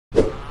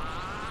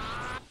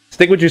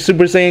Stick with your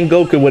Super Saiyan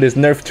Goku with his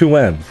Nerf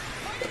 2M.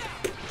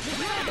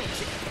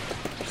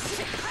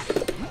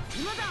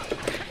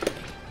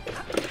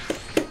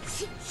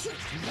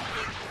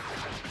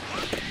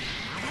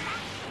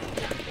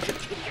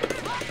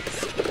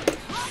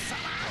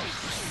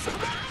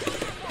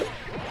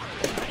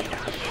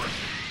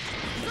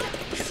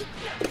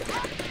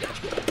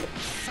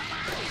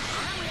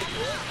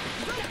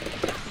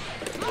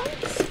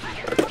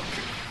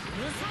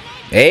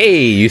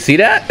 Hey, you see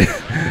that?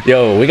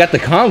 Yo, we got the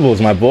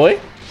combos, my boy.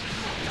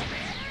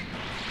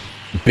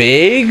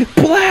 Big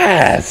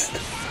blast.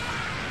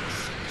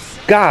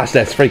 Gosh,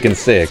 that's freaking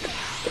sick.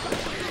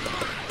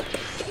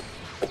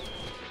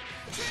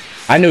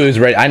 I knew he was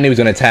ready. I knew he was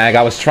gonna tag.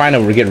 I was trying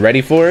to get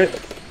ready for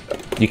it.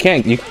 You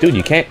can't, dude,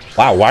 you can't.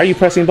 Wow, why are you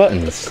pressing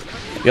buttons?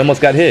 You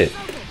almost got hit.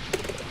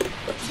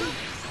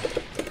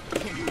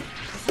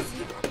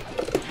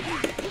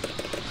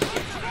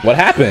 What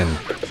happened?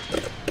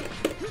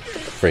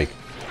 Freak.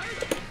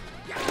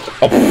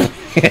 Oh.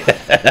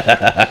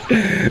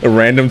 A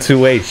random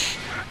 2H.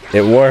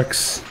 It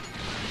works.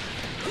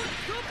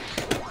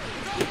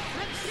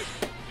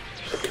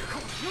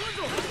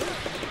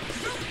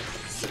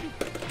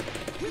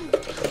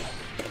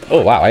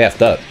 Oh wow, I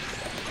effed up.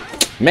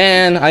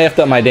 Man, I effed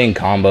up my dang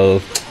combo.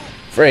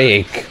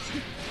 Freak.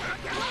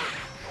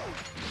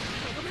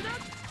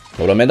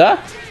 Gogeta?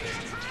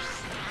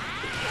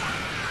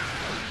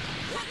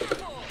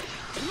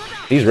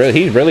 He's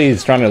really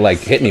trying to like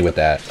hit me with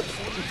that.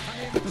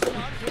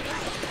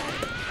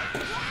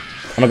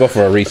 I'm gonna go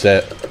for a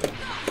reset.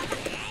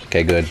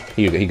 Okay, good.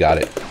 He got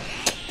it.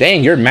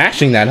 Dang, you're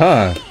mashing that,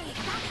 huh?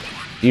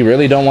 You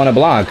really don't want to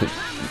block.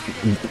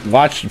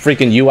 Watch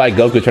freaking UI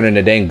Goku turn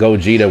into dang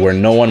Gogeta where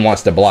no one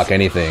wants to block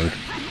anything.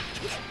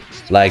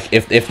 Like,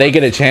 if they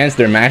get a chance,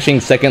 they're mashing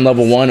second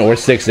level 1 or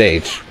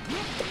 6H.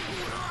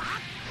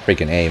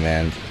 Freaking A,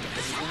 man.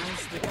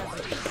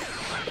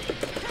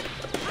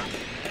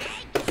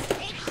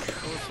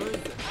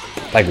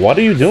 Like, what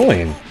are you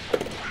doing?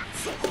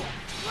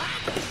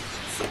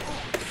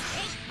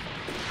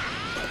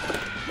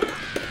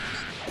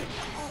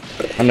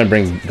 I'm gonna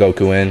bring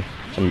Goku in.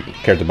 Some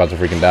character about to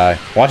freaking die.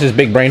 Watch his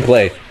big brain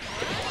play.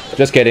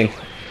 Just kidding.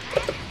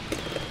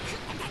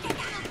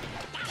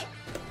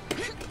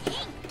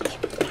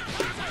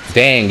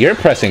 Dang, you're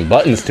pressing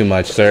buttons too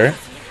much, sir.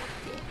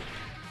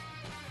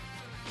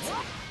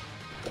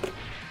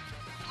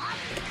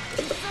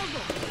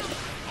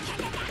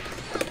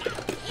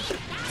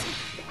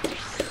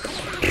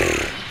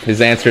 His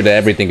answer to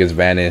everything is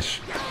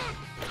vanish.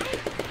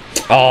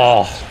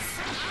 Oh.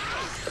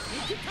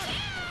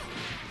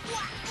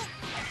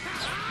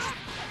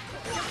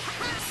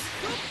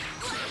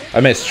 I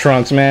missed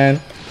Trunks,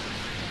 man.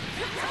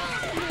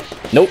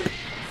 Nope.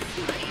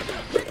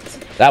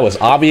 That was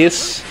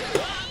obvious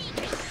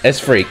as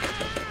freak.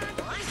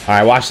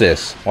 Alright, watch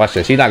this. Watch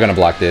this. He's not gonna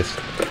block this.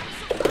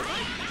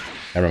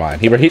 Never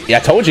mind. I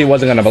told you he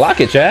wasn't gonna block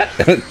it, chat.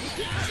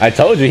 I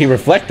told you he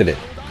reflected it.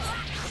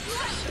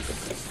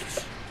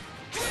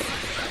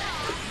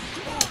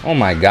 Oh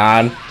my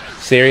god.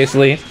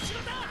 Seriously?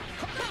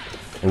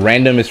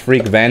 Random as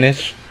freak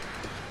vanish?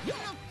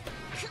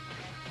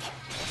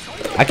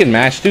 I can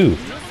mash too.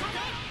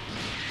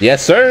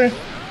 Yes, sir.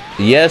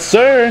 Yes,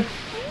 sir.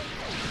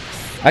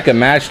 I can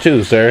mash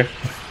too, sir.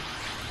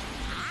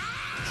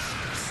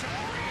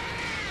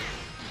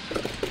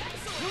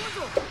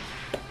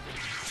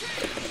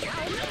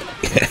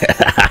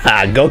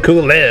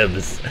 Goku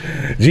lives.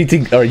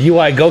 GT or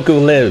UI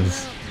Goku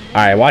lives.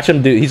 All right, watch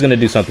him do. He's gonna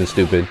do something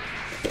stupid.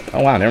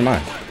 Oh wow, never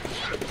mind.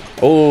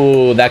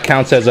 Oh, that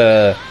counts as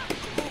a.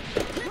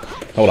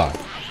 Hold on.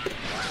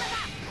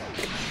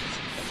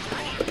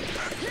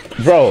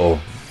 Bro,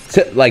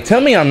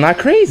 tell me I'm not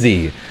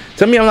crazy.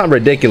 Tell me I'm not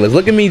ridiculous.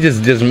 Look at me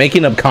just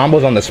making up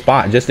combos on the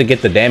spot just to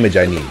get the damage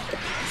I need.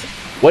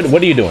 What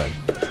are you doing?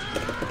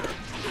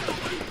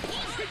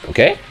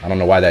 Okay, I don't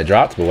know why that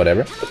dropped, but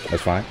whatever.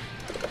 That's fine.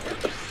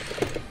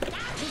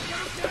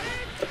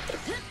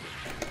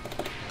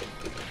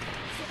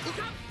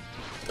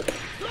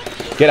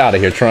 Get out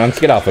of here, Trunks.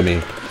 Get off of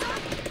me.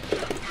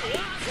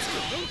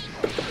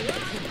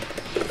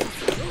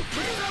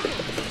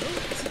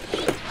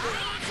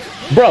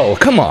 Bro,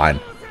 come on.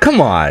 Come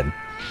on.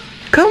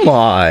 Come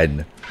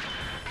on.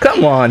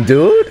 Come on,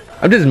 dude.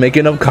 I'm just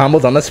making up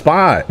combos on the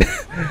spot.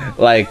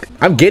 Like,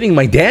 I'm getting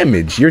my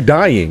damage. You're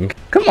dying.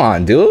 Come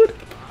on, dude.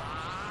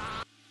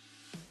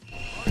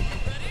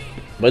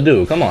 But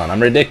dude, come on. I'm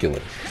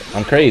ridiculous.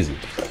 I'm crazy.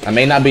 I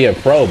may not be a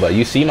pro, but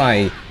you see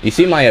my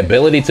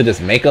ability to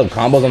just make up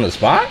combos on the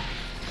spot?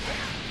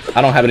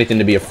 I don't have anything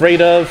to be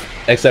afraid of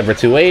except for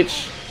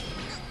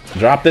 2H.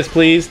 Drop this,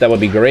 please. That would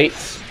be great.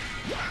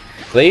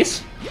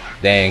 Please?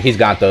 Dang, he's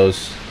got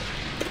those.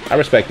 I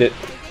respect it.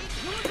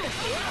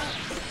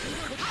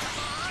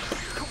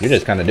 You're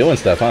just kind of doing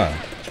stuff, huh?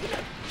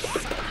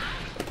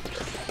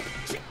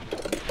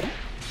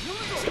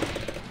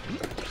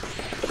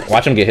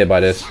 Watch him get hit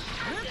by this.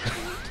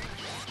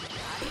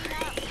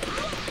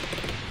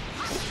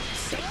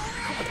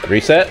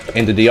 Reset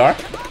into DR.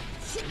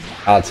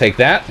 I'll take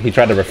that. He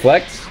tried to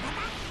reflect.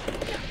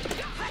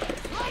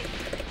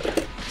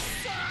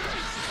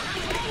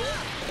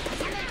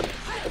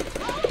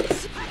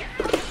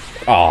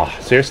 Aw,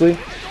 seriously?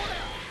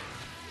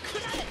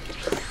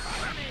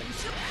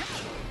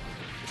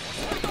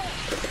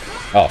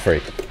 Oh,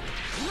 freak.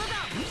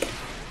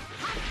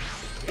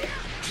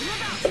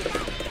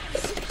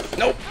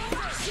 Nope.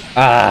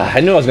 Ah,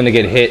 I knew I was gonna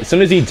get hit. As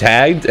soon as he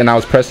tagged and I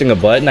was pressing a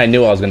button, I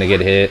knew I was gonna get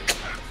hit.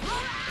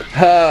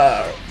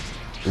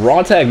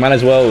 Raw tag might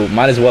as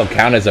well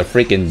count as a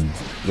freaking,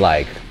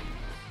 like,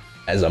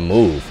 as a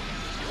move.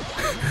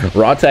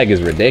 Raw tag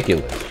is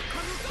ridiculous.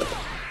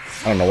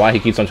 I don't know why he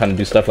keeps on trying to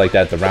do stuff like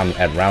that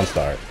at round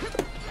start.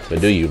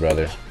 But do you,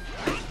 brother?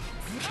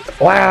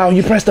 Wow,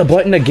 you pressed the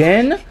button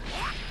again?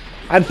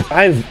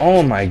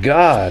 Oh my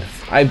god.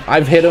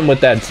 I've hit him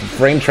with that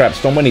frame trap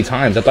so many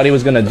times. I thought he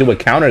was gonna do a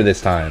counter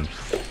this time.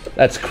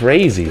 That's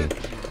crazy.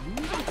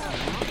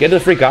 Get the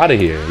freak out of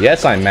here.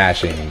 Yes, I'm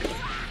mashing.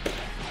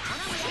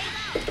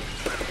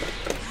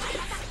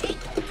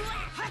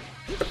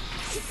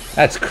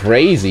 That's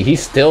crazy.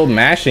 He's still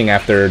mashing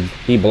after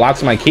he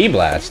blocks my Ki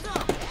Blast.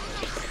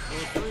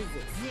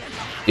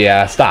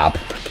 Yeah, stop.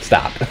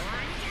 Stop.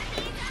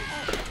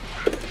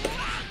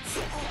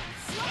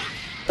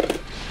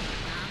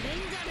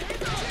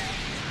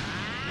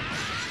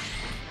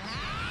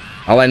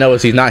 All I know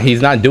is he's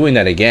not doing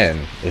that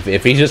again.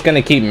 If he's just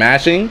gonna keep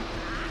mashing,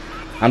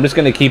 I'm just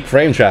gonna keep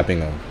frame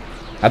trapping him.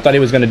 I thought he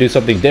was gonna do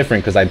something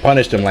different because I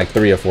punished him like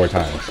 3 or 4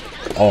 times.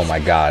 Oh my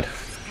god.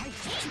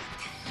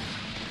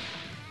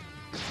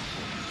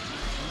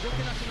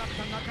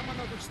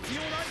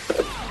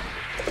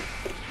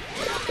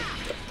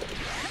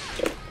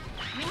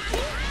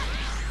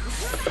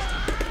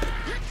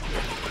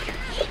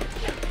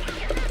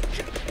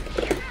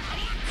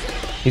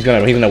 He's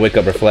gonna wake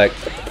up reflect.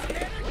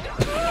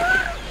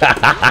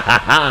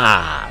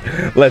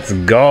 Let's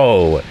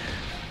go.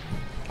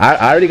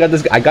 I already got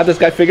this. I got this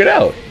guy figured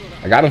out.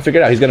 I got him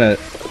figured out. He's gonna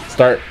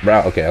start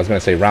round. Okay, I was gonna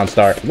say round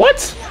start.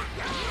 What?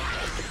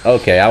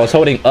 Okay, I was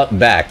holding up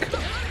back.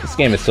 This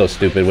game is so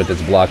stupid with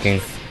its blocking.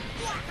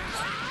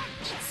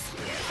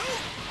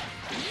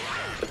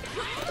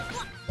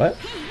 What?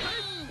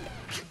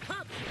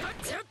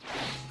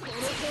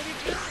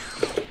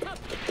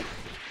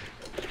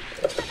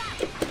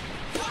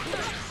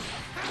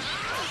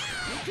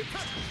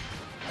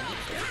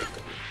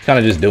 Kind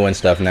of just doing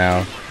stuff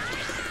now.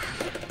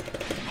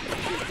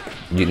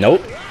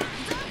 Nope.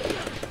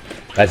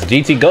 That's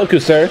GT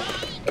Goku, sir.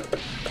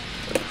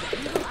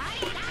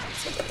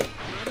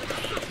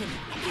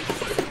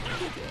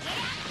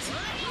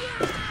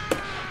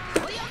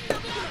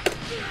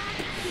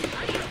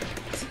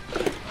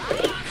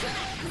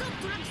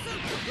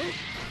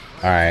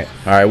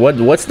 All right.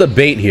 What's the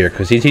bait here?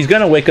 Because he's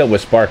gonna wake up with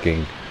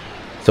sparking.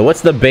 So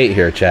what's the bait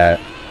here, chat?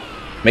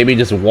 Maybe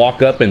just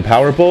walk up and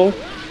power pull.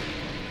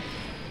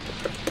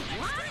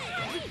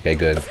 Okay,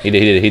 good. He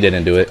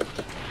didn't do it.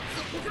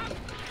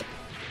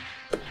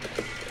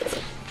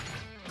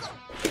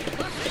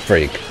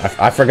 Freak.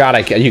 I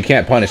forgot you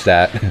can't punish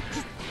that.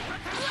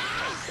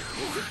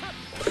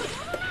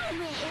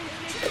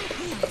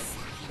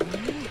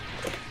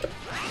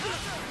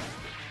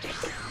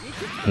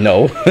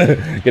 No.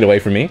 Get away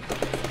from me.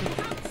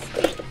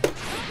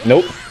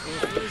 Nope.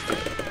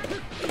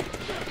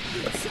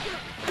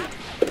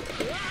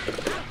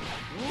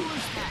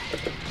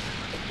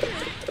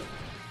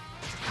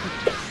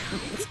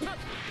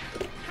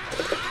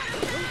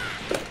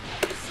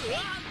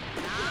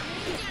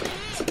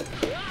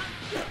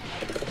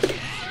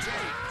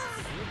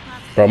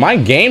 Bro, my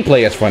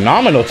gameplay is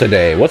phenomenal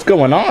today. What's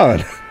going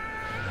on?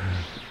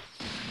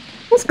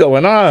 What's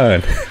going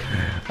on?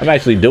 I'm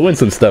actually doing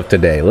some stuff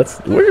today.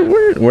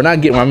 We're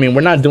not getting. I mean,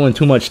 we're not doing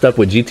too much stuff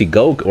with GT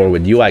Goku or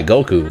with UI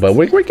Goku, but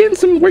we're getting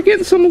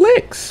some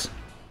licks.